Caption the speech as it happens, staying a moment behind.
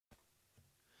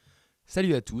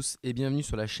Salut à tous et bienvenue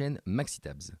sur la chaîne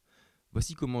MaxiTabs.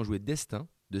 Voici comment jouer Destin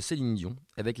de Céline Dion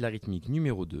avec la rythmique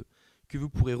numéro 2 que vous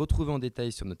pourrez retrouver en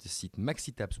détail sur notre site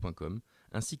maxitabs.com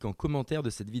ainsi qu'en commentaire de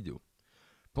cette vidéo.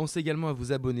 Pensez également à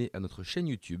vous abonner à notre chaîne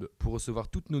YouTube pour recevoir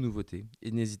toutes nos nouveautés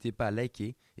et n'hésitez pas à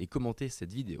liker et commenter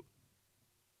cette vidéo.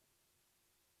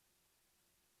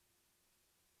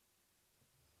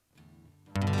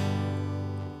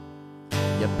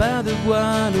 Y a pas de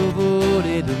voile au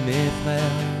volet de mes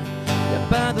frères, y a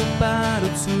pas de pâle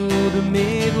au-dessous de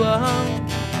mes doigts,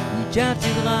 ni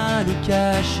cathédrale où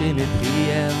cacher mes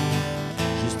prières,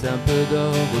 juste un peu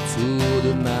d'or autour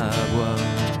de ma voix.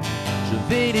 Je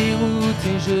vais les routes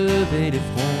et je vais les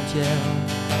frontières,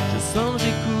 je sens,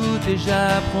 j'écoute et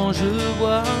j'apprends, je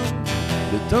vois.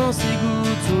 Le temps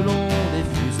s'égoutte au long des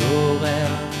fuseaux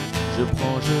horaires, je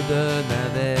prends, je donne,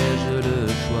 avais-je le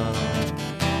choix?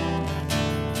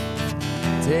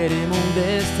 Tel est mon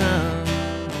destin,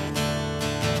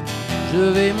 je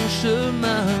vais mon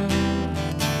chemin,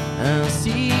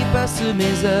 ainsi passent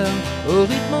mes heures, au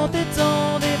rythme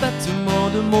entêtant des battements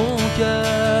de mon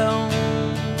cœur.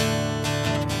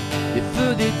 Des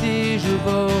feux d'été, je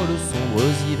vole aux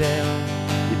sombres hivers,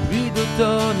 des pluies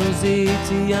d'automne aux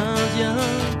étés indiens,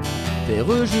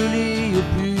 terre gelée au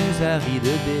plus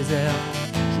aride désert.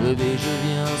 Je vais, je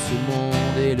viens, ce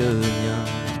monde est le mien.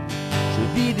 Je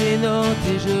vis des notes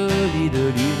et je lis de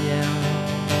lumière,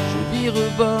 je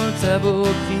virevolte à vos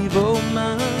cris, vos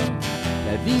mains.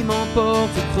 La vie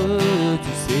m'emporte au creux de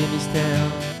tous ces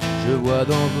mystères, je vois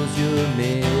dans vos yeux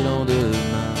mes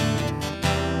lendemains.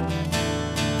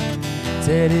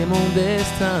 Tel est mon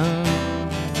destin,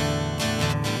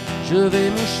 je vais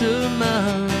mon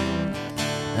chemin,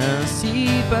 ainsi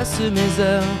passent mes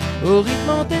heures, au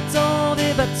rythme entêtant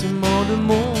des battements de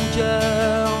mon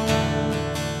cœur.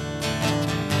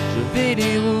 Je vais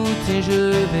les routes et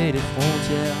je vais les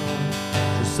frontières,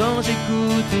 je sens,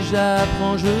 j'écoute et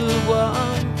j'apprends, je vois.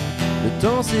 Le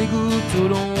temps s'égoutte au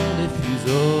long des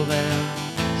fuseaux horaires,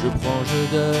 je prends, je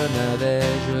donne,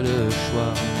 avais-je le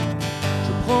choix?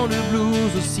 Je prends le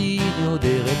blues aux signaux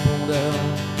des répondeurs,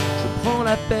 je prends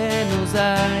la peine aux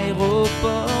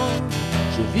aéroports,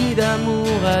 je vis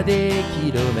d'amour à des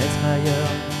kilomètres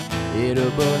ailleurs, et le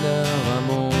bonheur à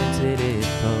mon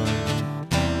téléphone.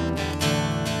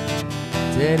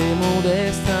 Tel est mon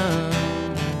destin,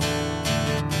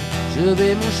 je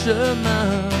vais mon chemin,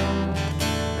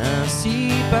 ainsi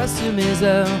passent mes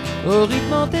heures, au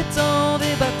rythme entêtant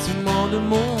des battements de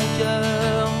mon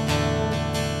cœur.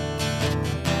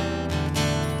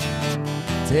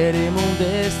 Tel est mon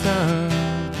destin,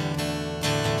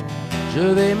 je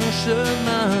vais mon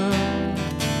chemin,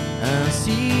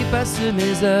 ainsi passent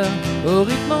mes heures, au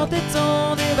rythme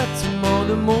entêtant des battements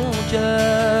de mon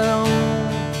cœur.